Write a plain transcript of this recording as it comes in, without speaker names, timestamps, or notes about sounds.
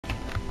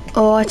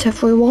Alright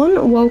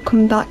everyone,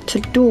 welcome back to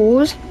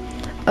Doors.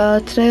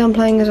 Today I'm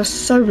playing as a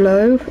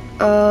solo.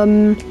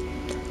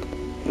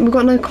 We've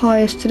got no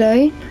Caius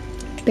today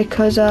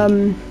because I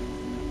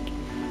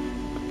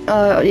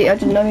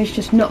didn't know he's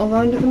just not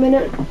around at the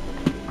minute.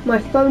 My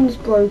phone's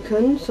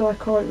broken, so I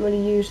can't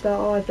really use that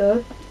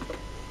either.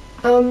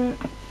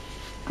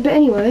 But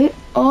anyway,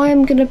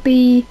 I'm gonna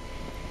be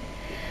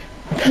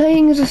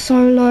playing as a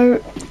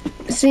solo,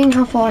 seeing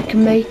how far I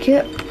can make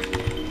it.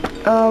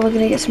 We're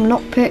gonna get some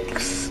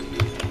lockpicks.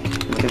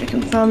 I'm gonna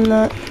confirm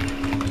that.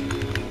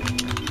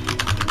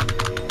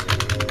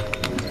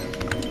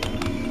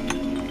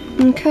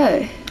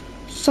 Okay,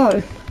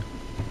 so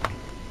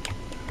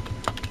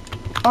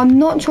I'm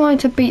not trying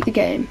to beat the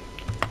game.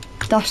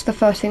 That's the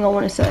first thing I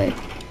want to say.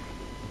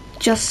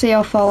 Just see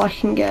how far I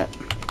can get.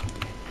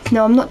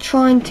 Now, I'm not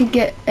trying to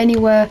get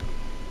anywhere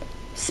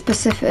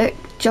specific,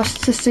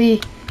 just to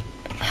see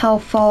how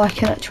far I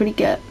can actually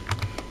get.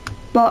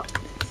 But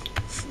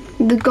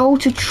the goal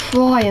to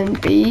try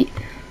and beat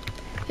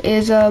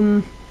is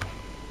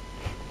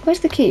where's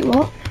the key?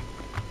 What?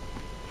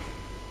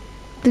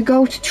 The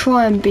goal to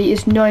try and beat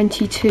is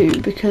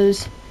 92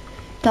 because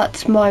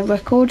that's my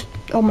record.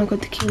 Oh my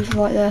god, the key was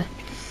right there.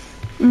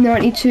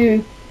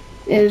 92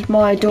 is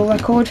my door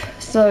record,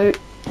 so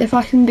if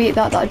I can beat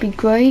that, that'd be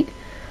great.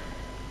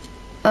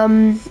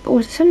 Oh,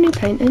 is this a new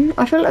painting?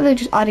 I feel like they're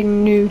just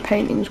adding new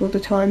paintings all the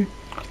time.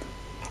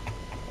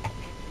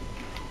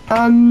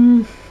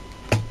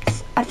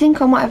 I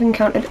think I might have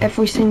encountered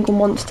every single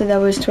monster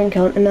there is to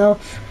encounter now.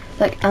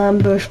 Like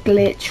ambush,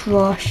 glitch,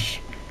 rush,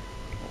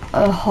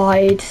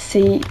 hide,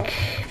 seek,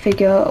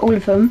 figure, all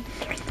of them.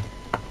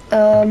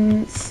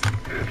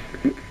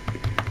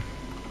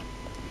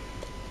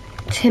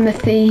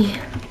 Timothy.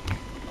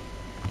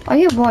 I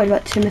get worried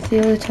about Timothy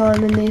all the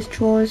time in these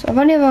drawers. I've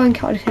only ever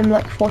encountered him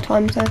like 4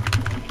 times though.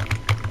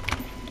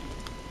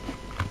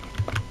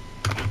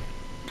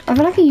 I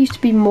feel like he used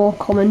to be more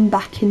common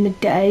back in the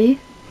day.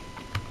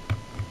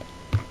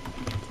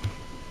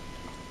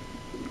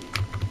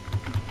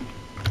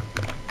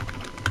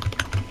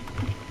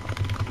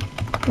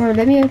 Right,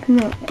 let me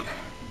open up.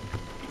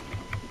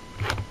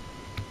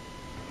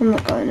 I'm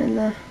not going in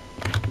there.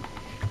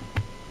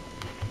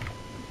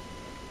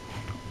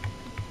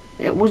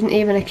 It wasn't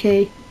even a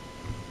key.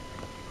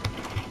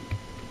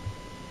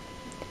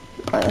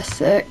 Right, that's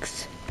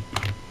 6.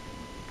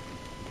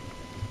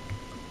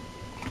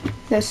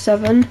 There's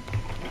 7.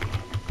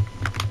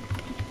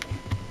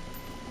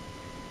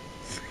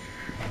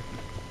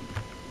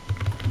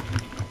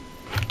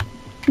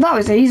 That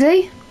was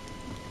easy.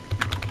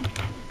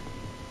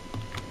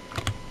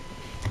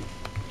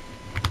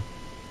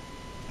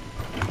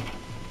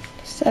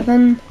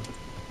 Seven,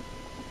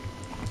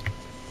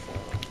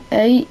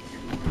 8,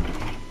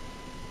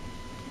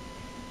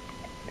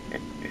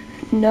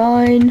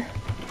 9,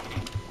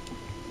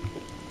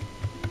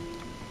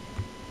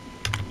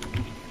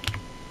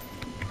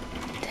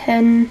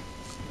 10,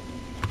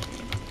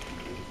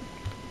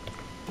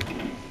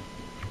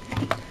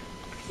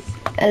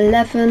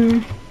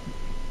 11,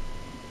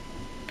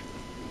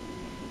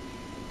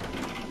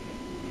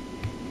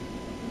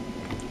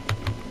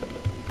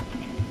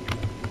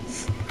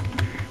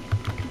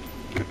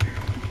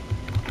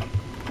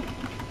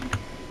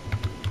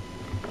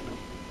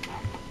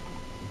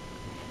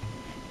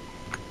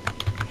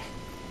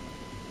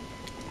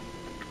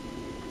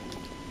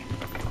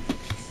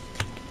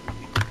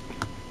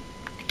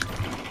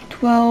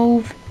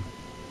 12.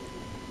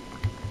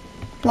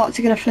 Lights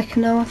are gonna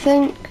flicker now, I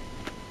think.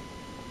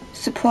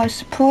 Surprise,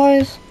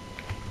 surprise.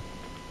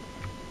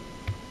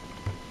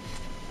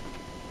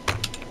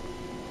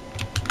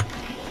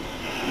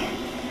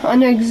 I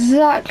know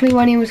exactly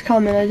when he was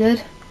coming, I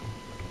did.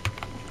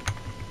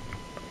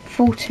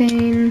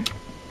 14.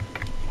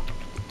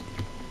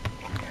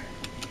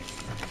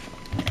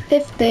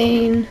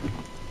 15.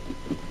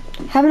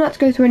 Haven't had to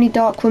go through any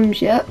dark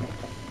rooms yet.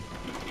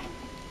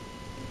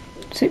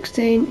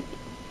 16.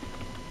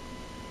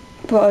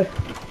 Bro.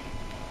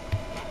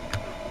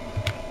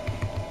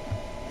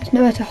 There's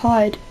nowhere to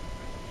hide.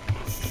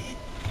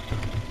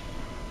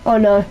 Oh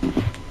no.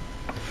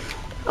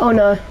 Oh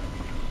no.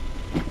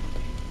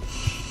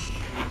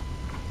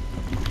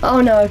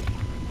 Oh no.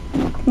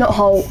 Not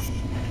Holt.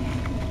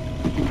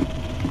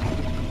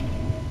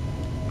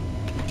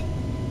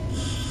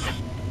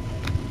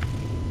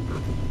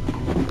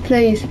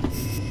 Please.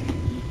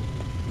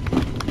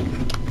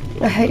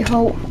 I hate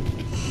Holt.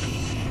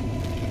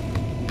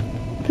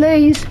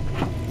 Please.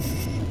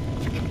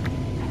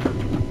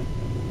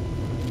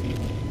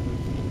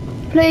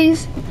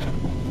 Please.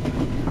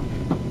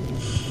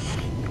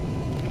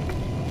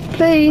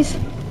 Please.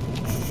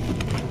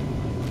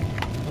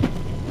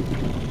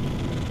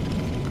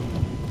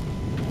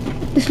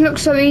 This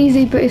looks so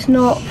easy, but it's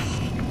not.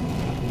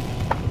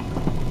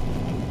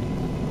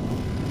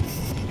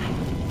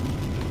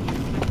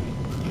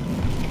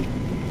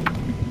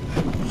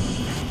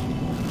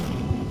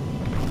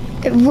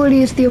 It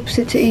really is the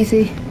opposite to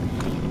easy.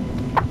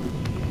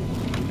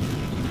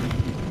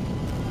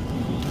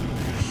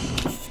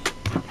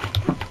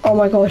 Oh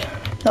my god.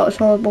 That was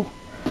horrible.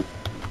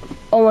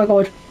 Oh my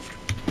god.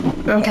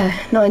 Okay,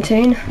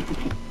 19.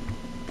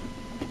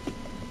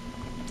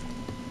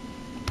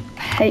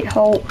 Hate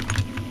Holt.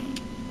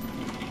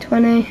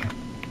 20.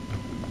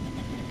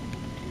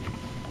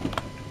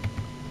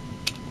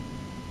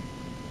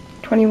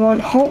 21.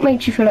 Holt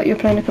makes you feel like you're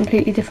playing a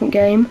completely different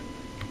game.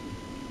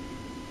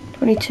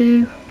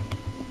 22.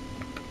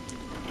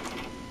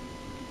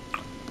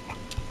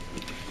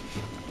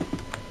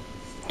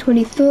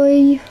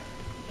 23.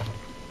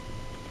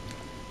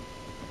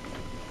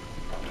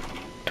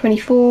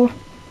 24.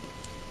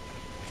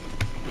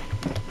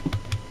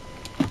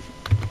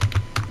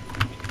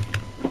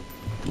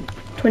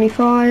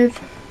 25.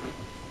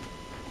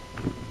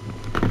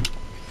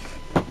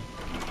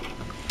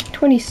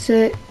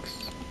 26.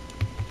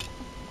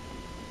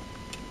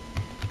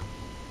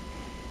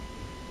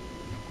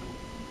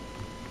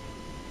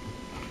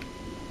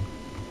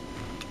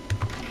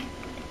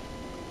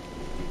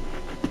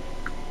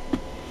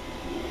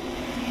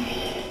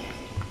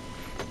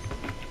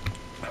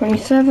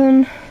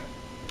 27.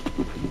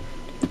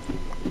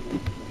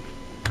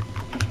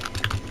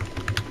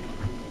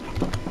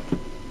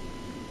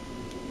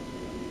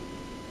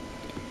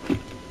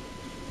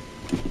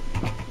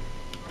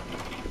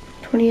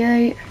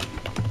 28.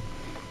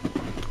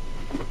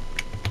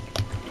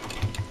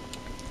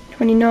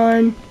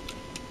 29.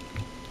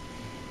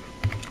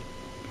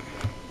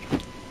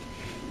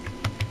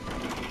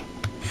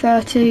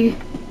 30.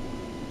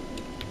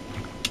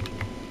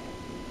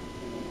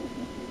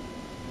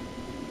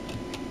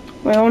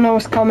 'We all know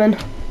what's coming.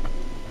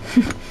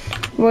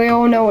 We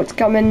all know what's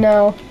coming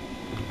now.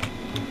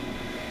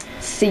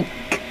 Seek.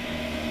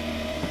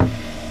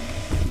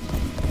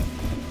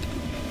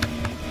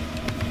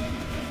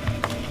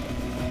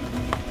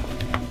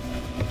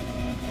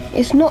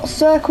 It's not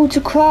circle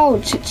to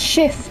crouch, it's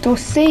shift or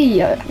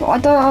C. I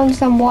don't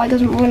understand why it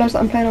doesn't realise that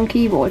I'm playing on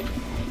keyboard.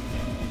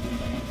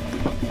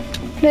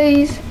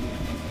 Please.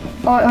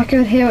 Oh, I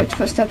could hear its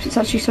footsteps, it's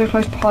actually so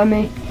close behind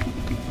me.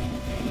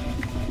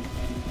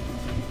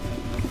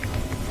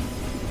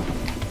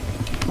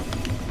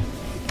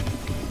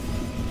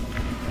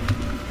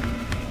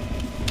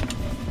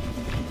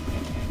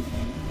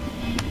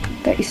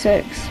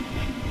 "36.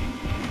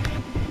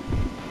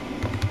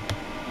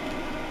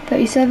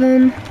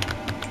 37.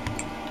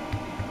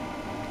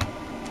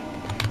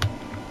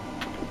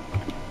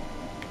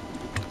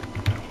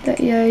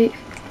 38.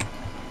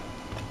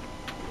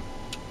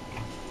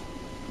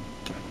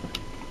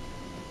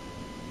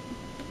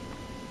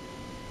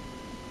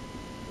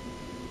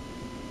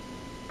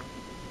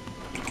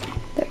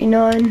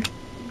 39.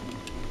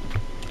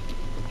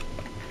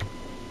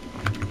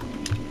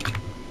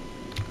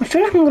 I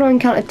feel like I'm going to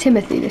encounter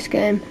Timothy this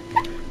game.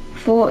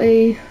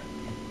 40.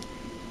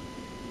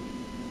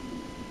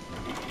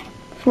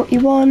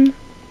 41.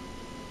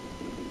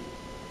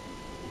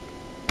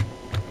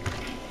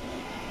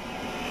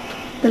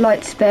 'The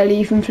light's barely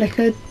even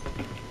flickered.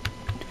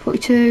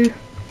 42.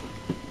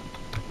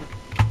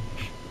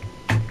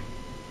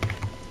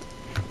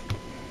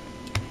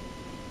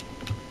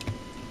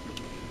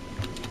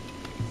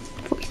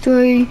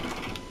 43.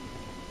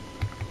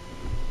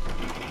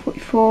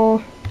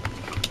 44.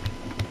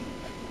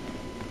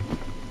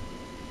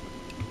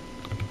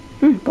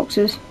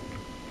 Boxes.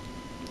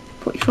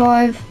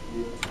 45.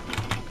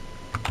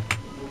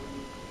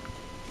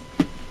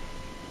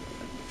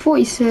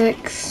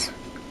 46.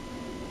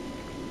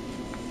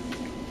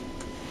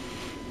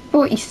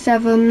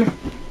 47.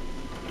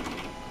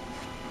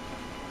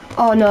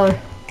 Oh no.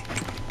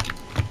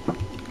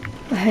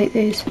 I hate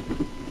these.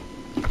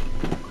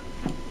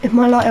 If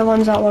my lighter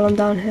runs out while I'm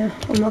down here,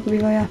 I'm not going to be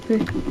very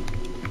happy.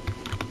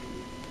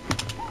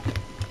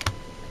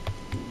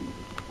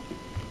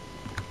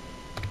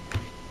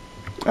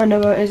 I know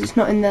where it is, it's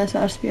not in there, so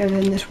it has to be over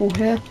in this wall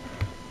here.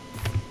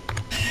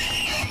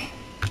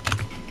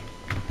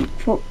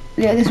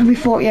 Yeah, this will be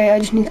 48, I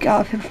just need to get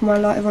out of here before my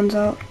lighter runs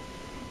out.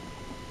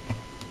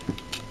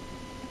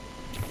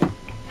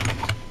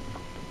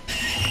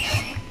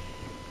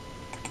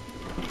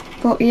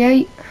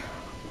 "48,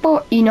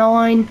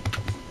 49,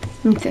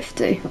 and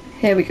 50.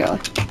 Here we go.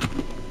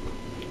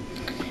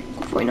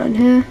 Got 49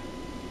 here.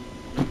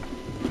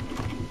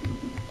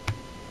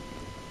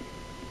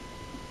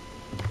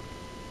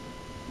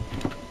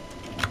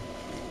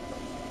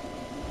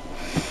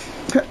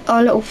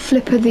 A little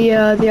flip of the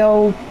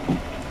old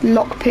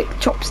lockpick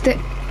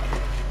chopstick.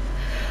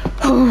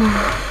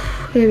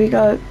 Oh, here we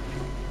go.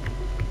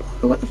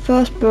 I've got the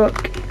first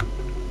book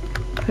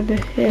over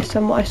here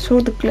somewhere. I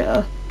saw the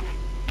glitter.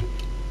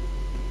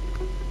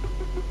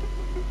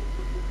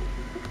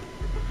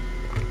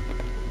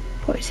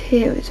 Oh, it's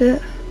here, is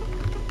it?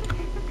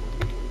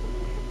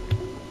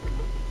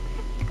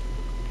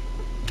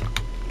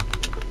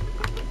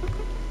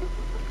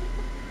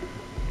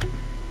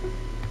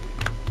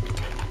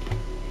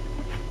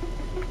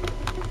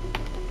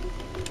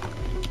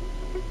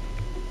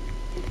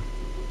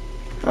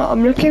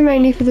 I'm looking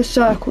mainly for the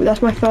circle,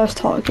 that's my first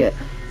target.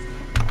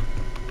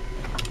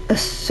 A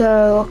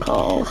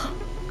circle.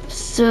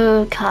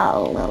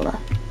 Circle.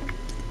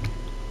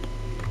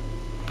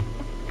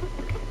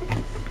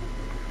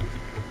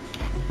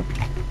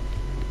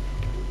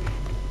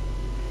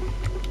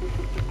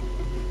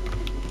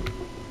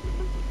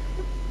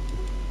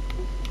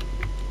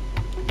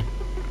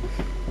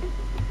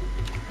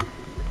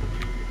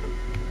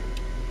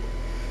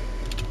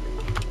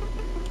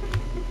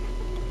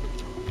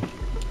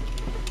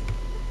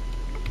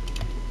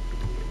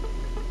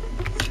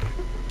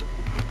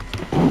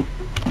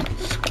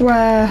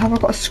 square. Have I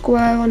got a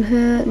square on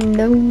here?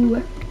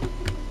 No.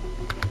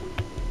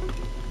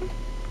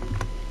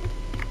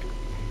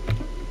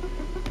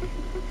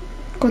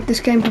 God, this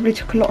game probably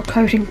took a lot of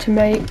coding to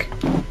make.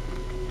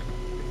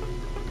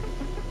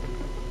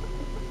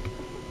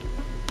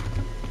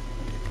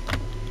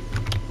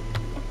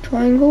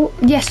 Triangle?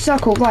 Yes,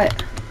 circle, right.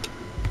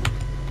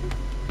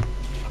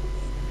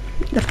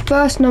 The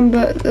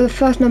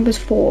first number's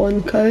 4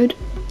 in code.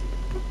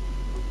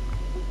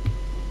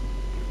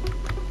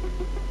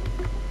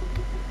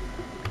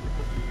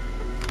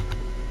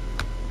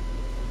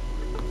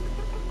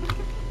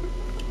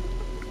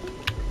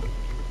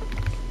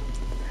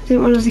 I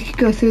didn't realise you could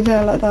go through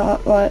there like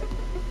that, right.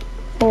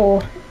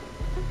 4.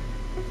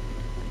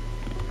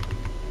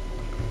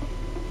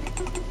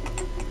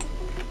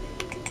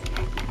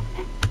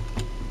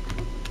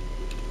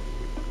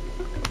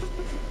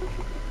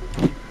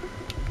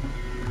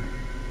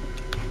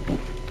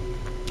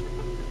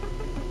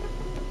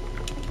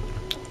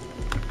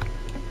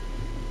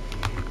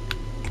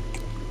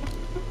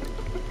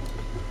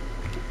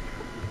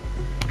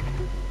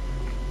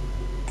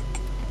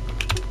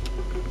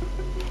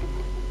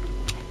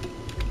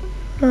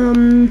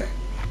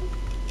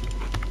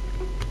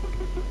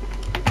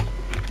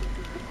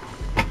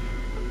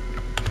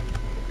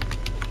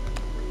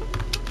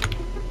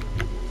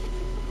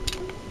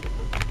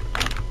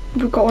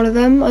 We've got one of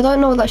them. I don't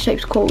know what that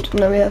shape's called.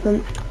 No, we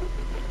haven't.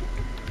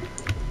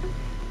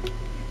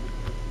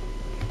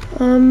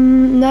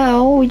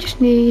 Now we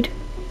just need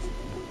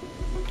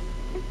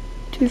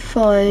to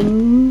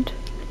find.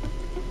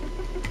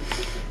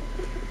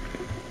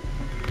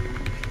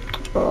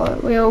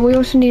 Alright, we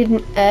also need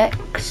an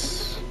X.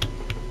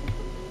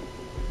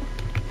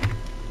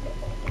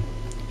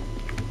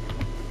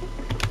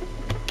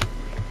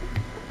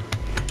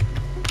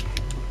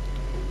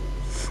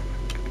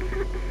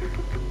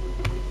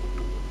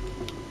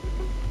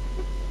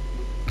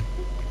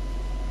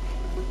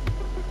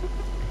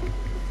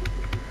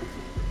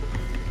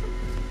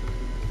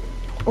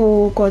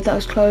 Oh god, that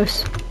was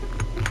close.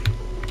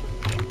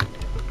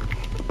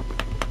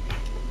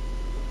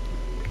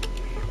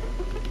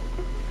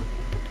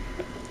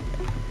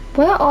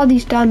 Where are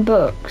these damn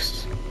books?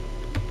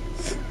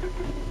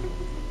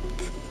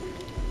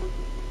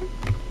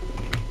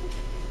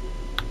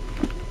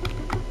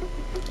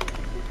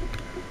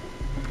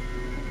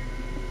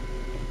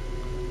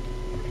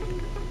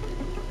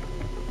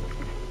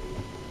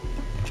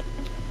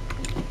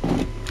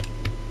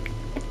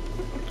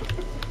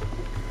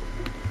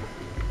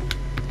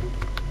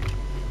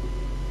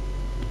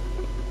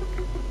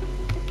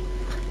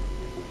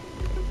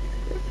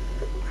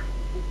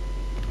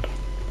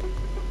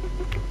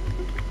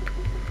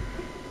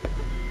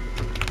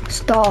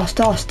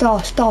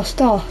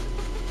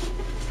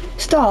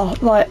 Star,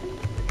 right.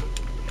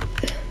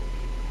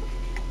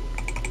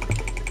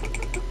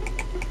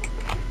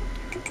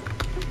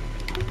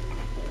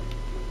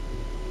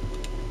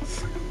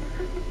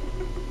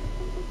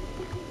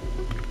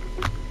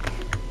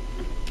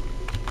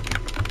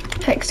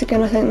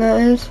 Hexagon, I think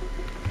that is.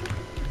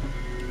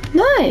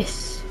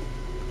 Nice!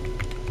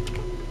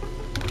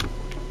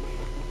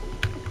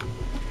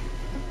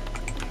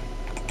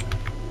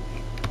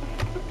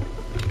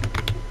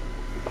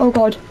 Oh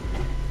god.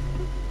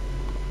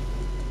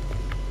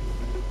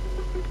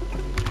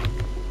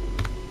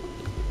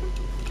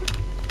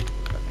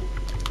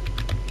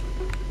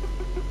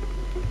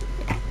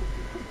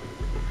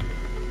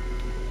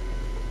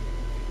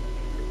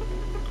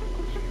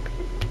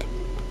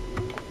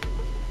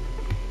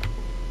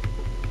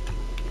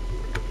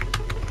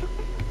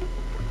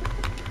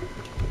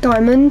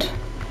 Diamond.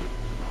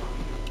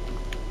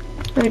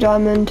 No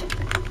diamond.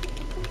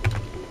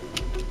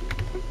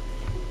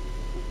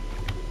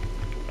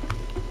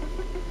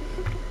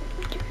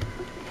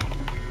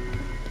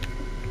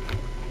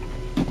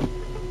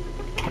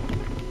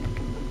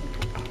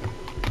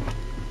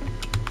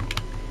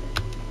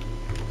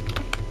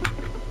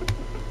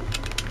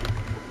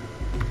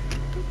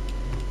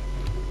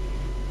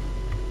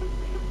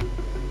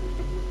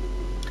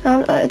 I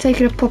haven't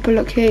taken a proper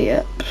look here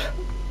yet.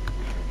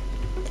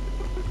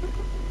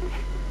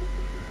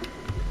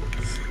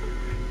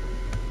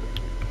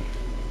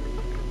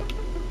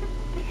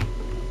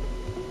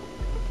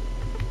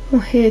 Or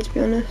here, to be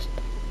honest.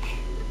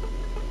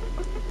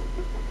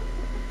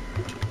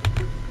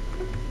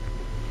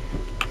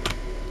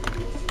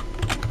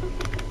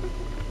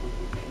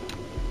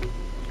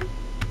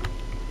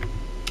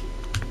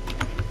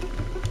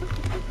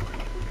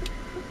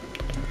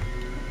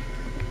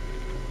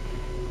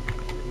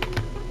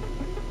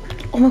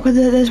 Oh my god,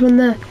 there's one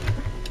there.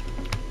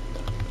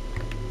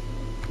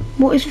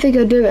 What is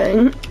Figure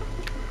doing?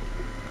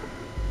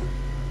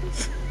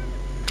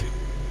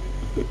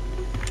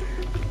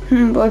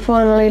 But I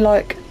finally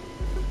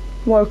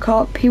woke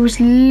up. He was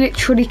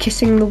literally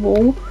kissing the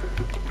wall,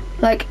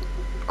 like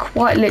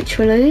quite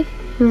literally.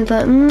 He was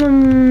like,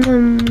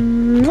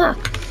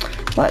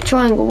 Right,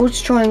 triangle. What's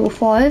triangle?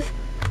 5.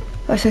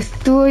 Right, so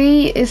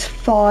 3 is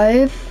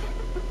 5.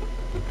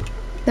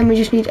 then we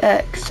just need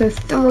x. So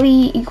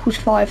 3 equals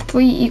 5,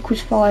 3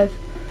 equals 5,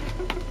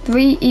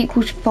 3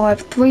 equals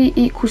 5, 3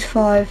 equals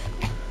 5,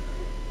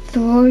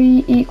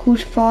 3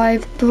 equals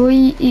 5,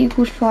 3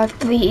 equals 5,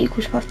 3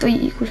 equals 5, 3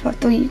 equals 5,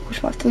 3 equals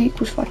 5, 3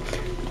 equals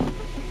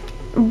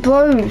 5.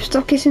 Bro,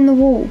 stop kissing the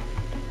wall.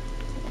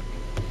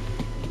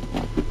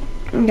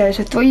 Okay,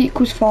 so 3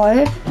 equals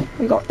 5.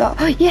 We got that.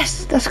 Oh,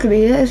 yes, that's gonna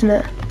be it, isn't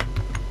it?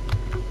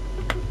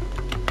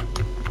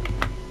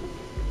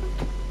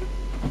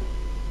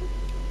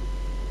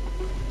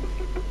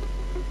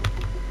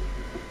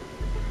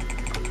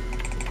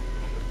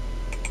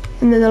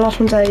 And then the last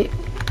one's 8.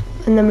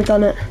 And then we've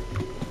done it.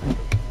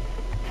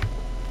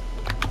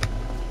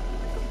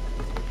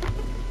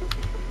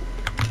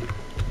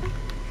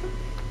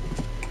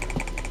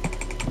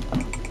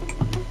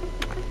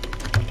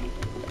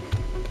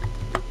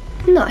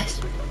 Nice.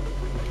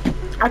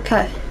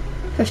 Okay,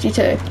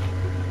 52.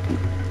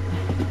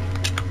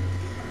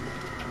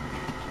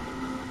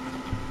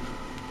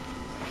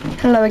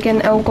 Hello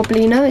again, El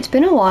Goblino. It's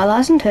been a while,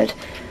 hasn't it?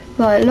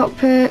 Right,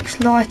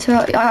 lockpicks,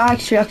 lighter.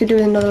 Actually, I could do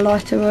with another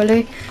lighter,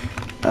 really.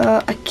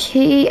 A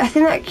key. I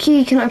think that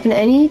key can open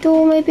any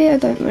door, maybe? I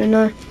don't really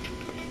know.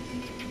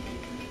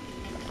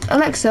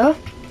 Alexa,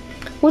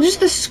 what does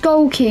the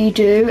skull key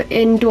do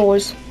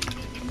indoors?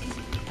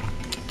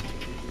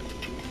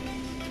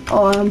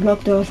 Oh, I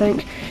unplugged her, I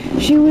think.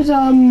 She was,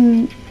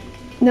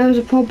 there was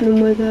a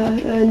problem with her,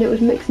 and it was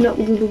mixing up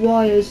with all the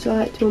wires, so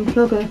I had to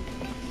unplug her.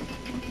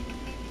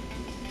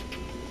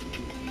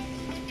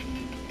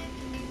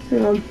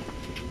 Hang on.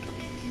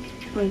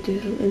 Trying to do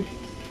something.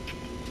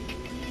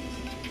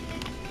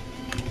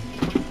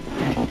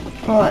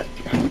 Alright.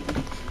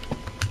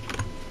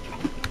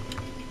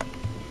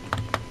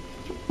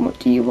 What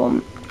do you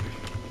want?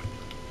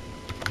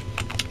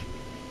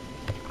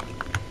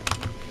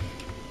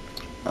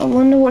 I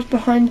wonder what's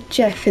behind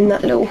Jeff in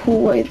that little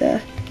hallway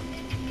there.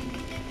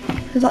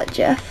 Is that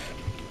Jeff?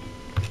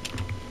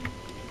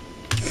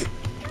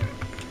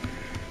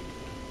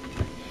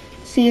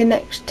 See you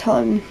next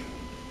time.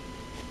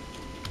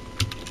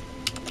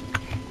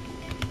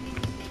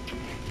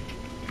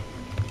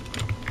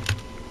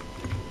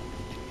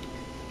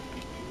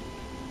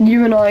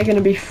 You and I are going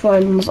to be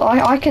friends.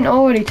 I can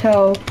already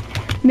tell.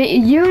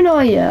 You and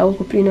I, yeah,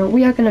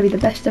 we are going to be the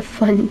best of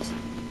friends.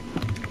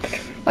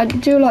 I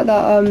do like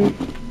that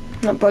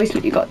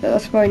bracelet you got there.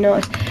 That's very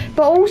nice.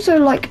 But also,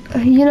 like,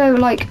 you know,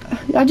 like,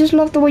 I just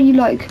love the way you,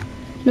 like,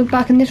 look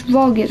back, and this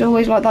rug is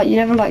always like that. You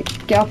never,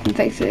 like, get up and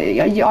fix it.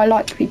 I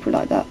like people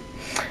like that.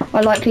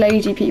 I like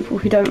lazy people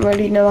who don't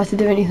really know how to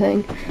do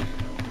anything.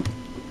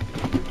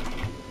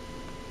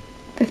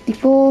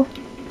 54.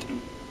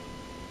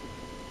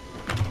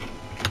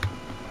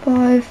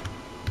 5.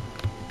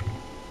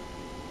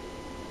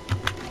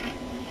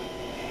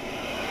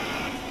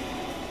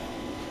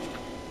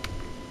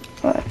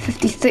 Right,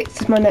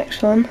 56 is my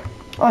next one.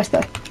 Oh, it's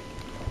there.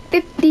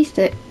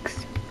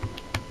 56.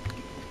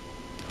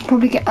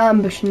 Probably get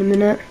ambushed in a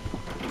minute.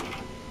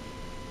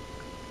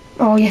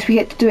 Oh yes, we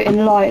get to do it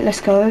in light.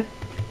 Let's go.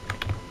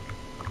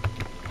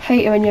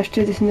 Hate it when you have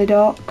to do this in the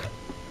dark.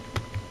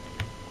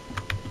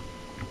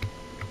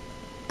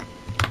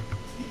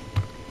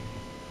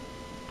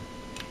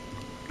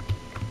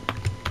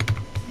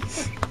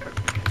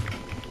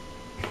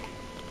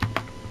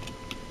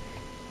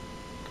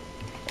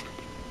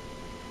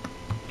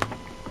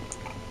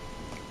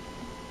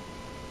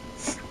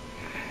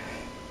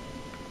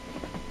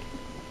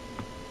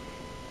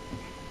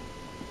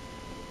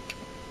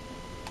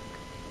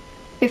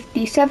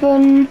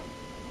 $57.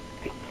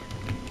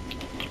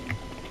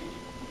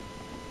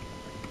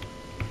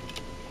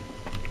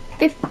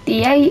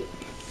 58.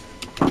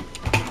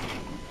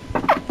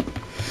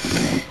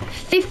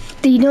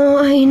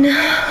 59.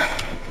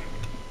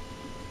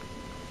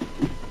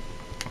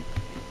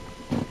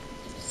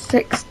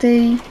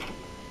 60.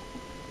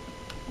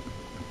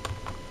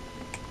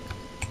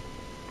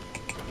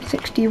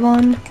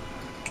 61.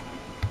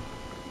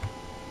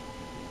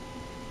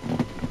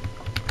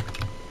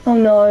 Oh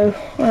no,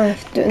 I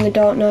have to do it in the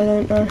dark now,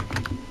 don't I?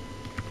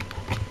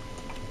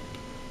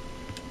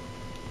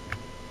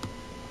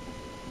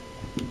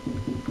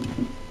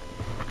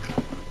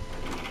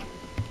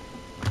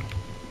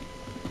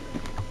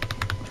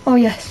 Oh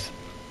yes.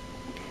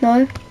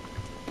 No?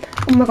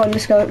 Oh my god,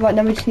 let's go. Right,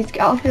 now we just need to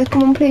get out of here.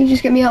 Come on, please,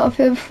 just get me out of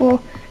here before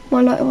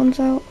my lighter runs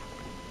out.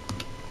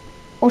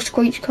 Or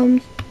Screech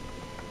comes.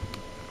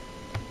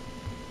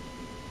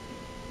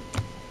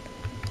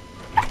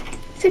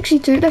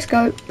 $62, let's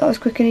go. That was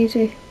quick and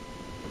easy.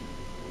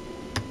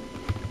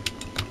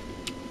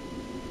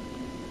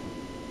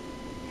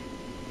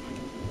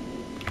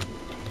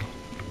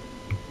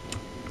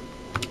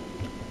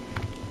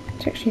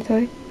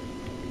 $63.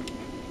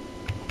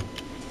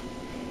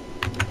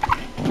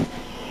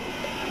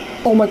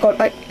 Oh my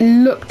god, I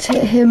looked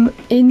at him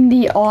in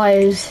the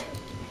eyes.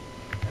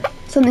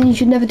 Something you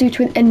should never do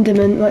to an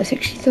Enderman. Right,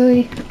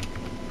 63.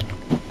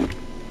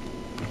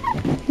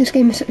 This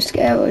game is so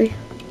scary.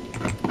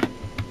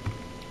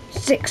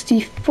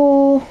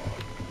 64.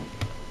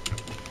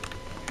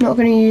 Not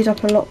going to use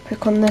up a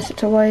lockpick on this,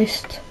 it's a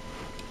waste.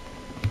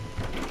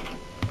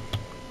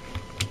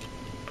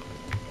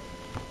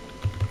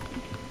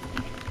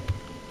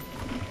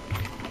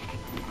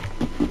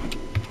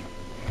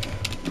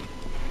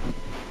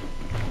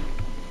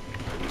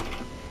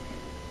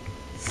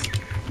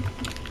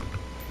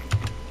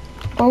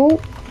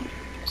 Oh,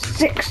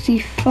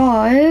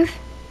 65.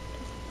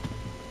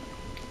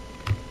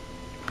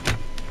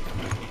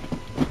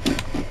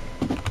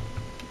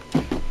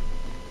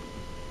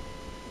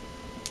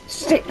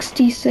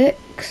 $66,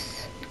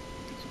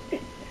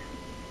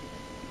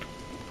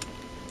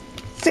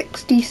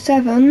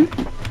 $67,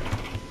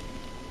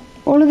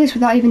 all of this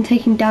without even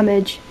taking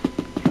damage.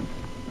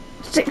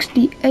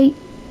 $68,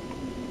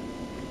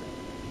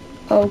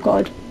 oh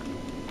god,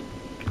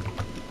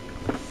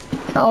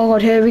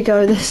 here we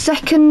go, the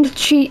second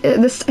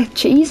the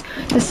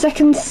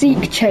second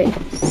seek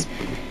chase,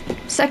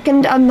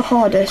 second and the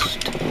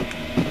hardest.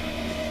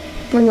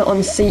 Bring it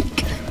on,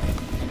 Seek,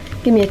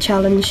 give me a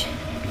challenge.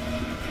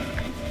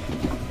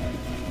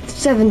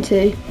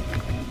 70,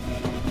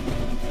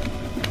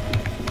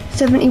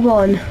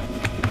 71,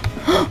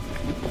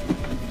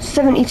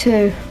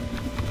 72,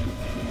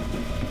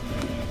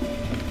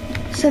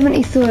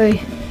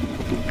 73,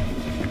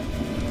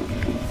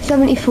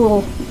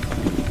 74,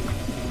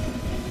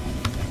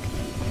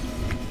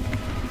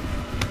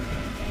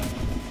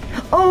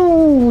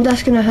 oh,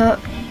 that's gonna hurt.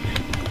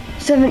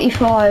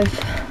 75,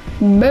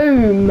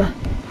 boom,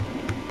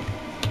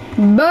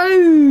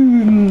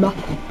 boom.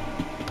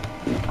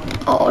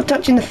 Oh,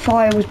 touching the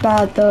fire was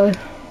bad though.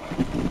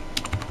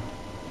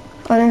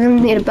 I think I'm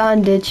gonna need a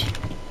bandage.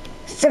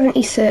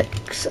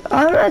 76.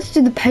 I haven't had to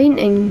do the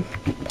painting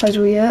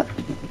puzzle yet.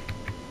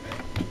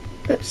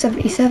 But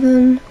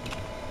 77.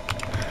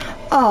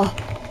 Ah.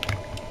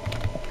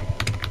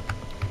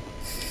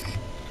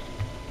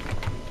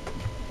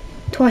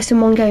 Twice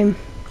in one game.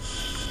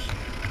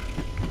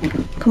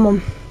 Come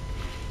on.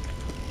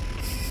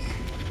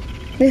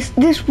 This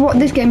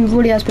game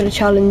really has been a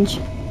challenge.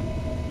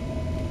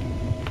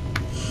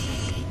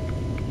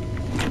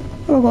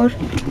 Oh my god.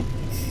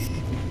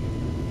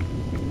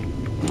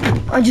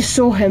 I just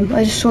saw him.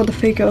 I just saw the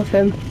figure of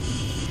him.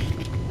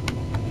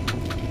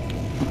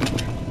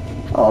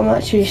 Oh, I'm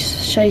actually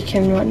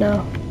shaking right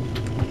now.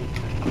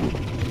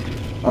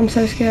 I'm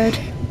so scared.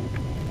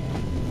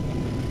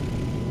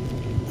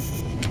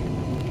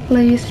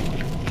 Please.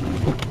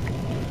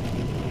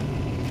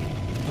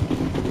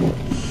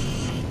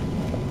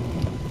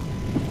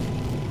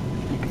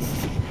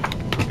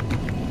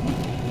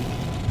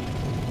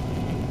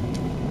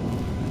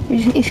 We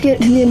just need to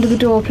get to the end of the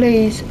door,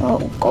 please. Oh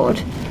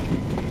god.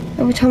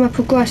 Every time I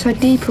progress, I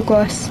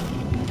deprogress.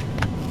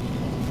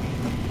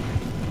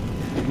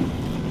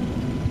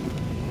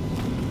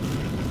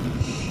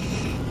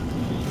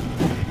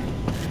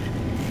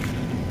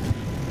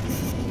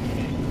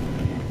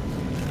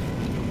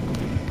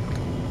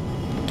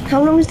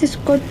 How long is this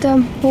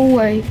goddamn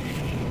hallway?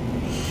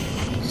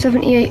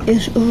 78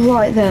 is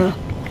right there.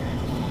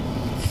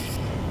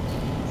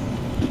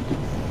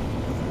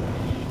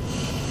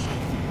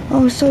 I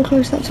was so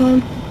close that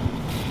time.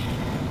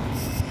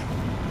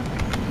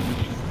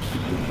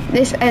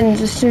 This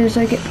ends as soon as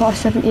I get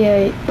past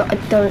 78, but I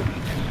don't.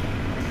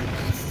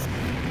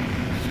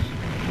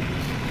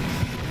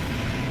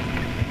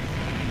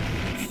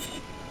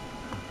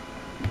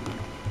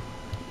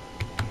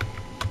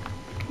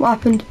 What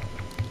happened?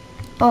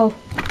 Oh.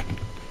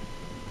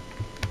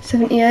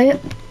 78.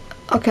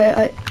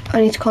 Okay,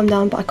 I need to calm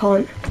down, but I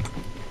can't.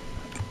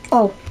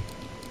 Oh.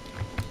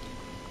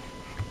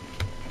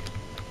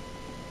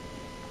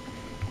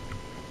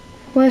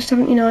 Where's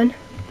 79?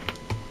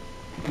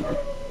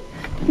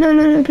 No,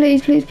 no, no,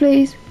 please, please,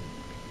 please.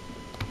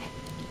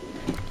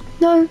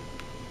 No.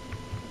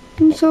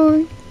 I'm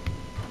sorry.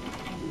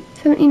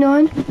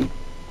 79.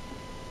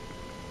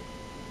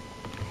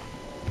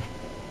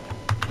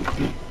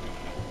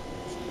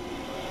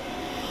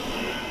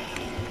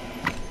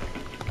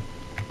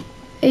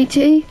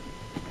 $80.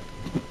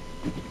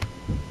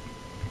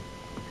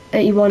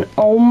 81.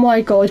 Oh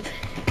my god.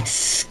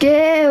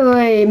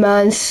 Scary,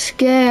 man.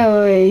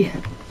 Scary.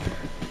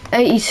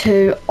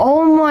 82.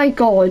 Oh my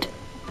god.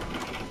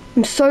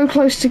 I'm so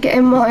close to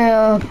getting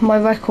my my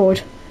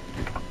record.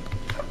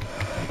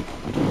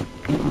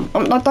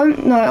 I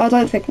don't know. I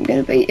don't think I'm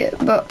gonna beat it,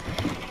 but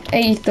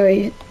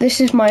 83.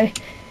 This is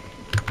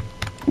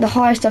the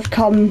highest I've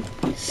come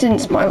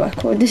since my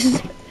record. This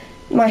is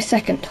my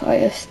second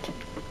highest.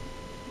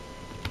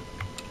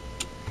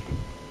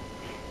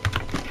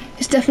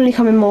 It's definitely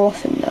coming more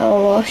often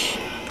now, Rush.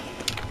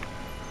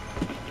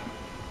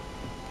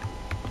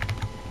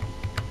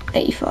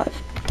 85.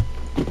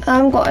 I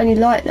haven't got any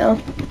light now.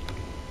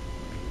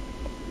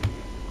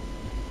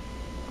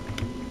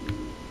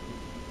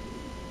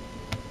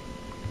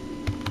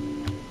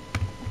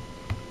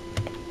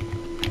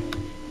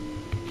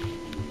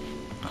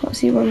 Can't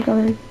see where I'm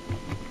going.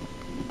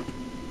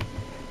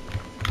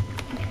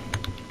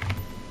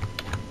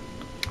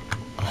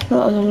 I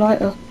thought it was a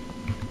lighter.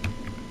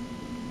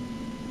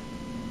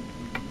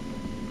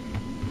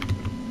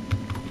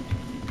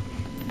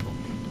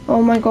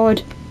 Oh my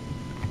god.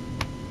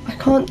 I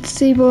can't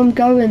see where I'm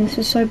going, this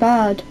is so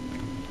bad.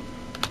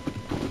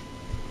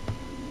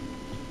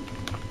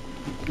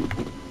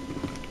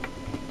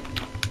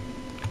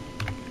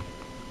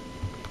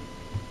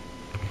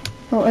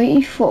 Oh,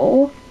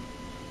 84.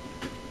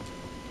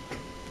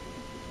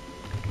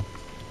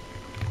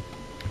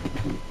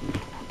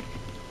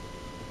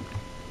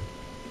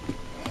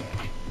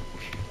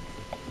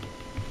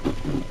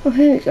 Oh,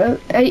 here we go.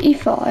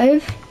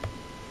 85.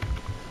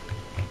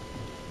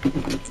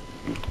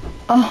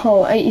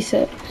 Oh,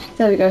 86.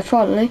 There we go,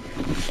 finally.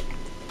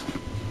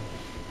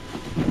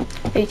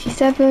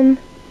 87.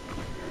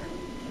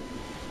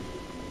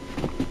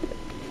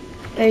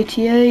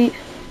 88.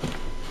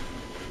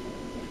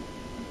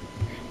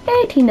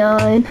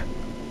 89.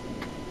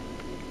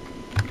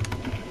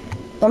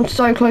 I'm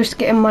so close to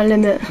getting my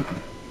limit.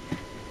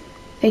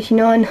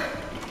 89.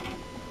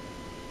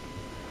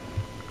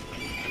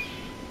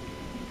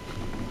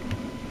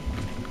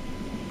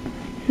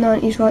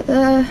 90's right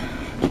there.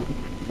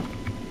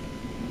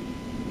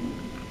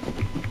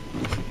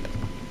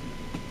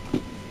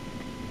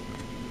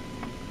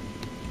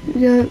 Here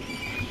we go.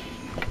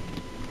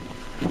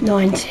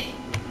 90.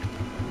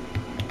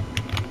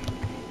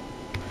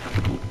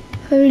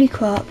 Holy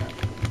crap.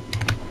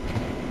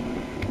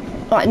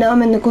 Right, now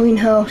I'm in the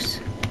greenhouse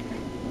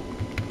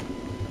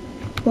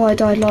where I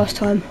died last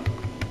time.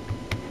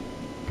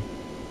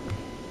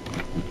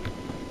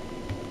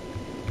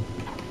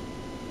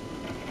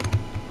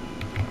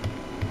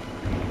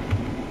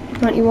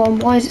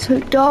 $91, why is it so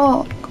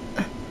dark?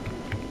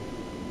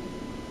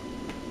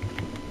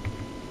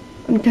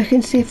 I'm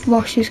checking to see if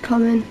Rush is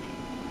coming.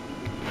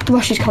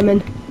 Rush is coming.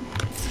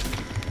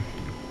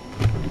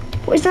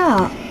 What is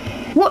that?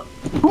 What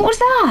was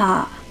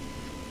that?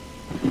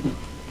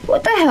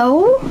 What the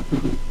hell?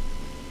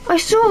 I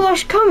saw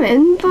Rush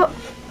coming, but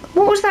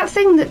what was that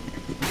thing that...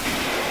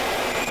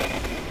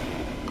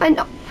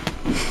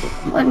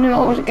 I knew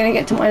I wasn't going to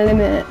get to my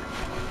limit.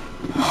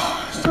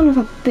 Son of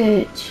a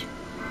bitch.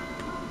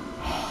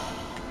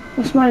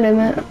 What's my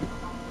limit?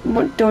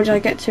 What door did I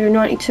get to?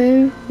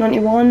 92?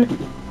 91?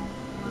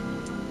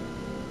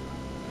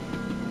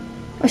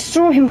 I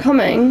saw him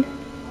coming.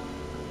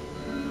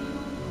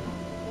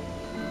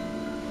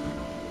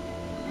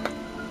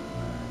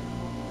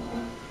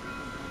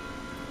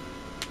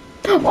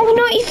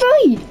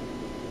 Oh, 93!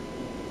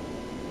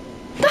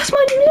 That's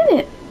my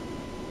limit!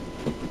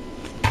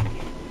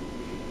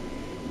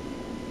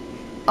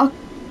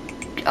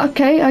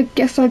 Okay, I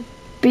guess I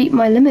beat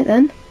my limit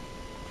then.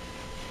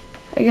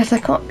 I guess I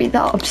can't be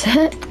that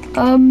upset.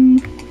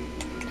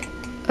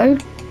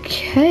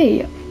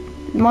 Okay.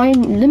 My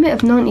limit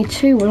of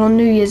 92 was on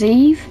New Year's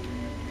Eve.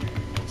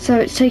 So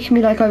it's taken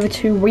me like over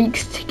 2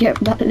 weeks to get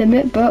that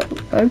limit, but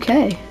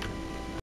okay.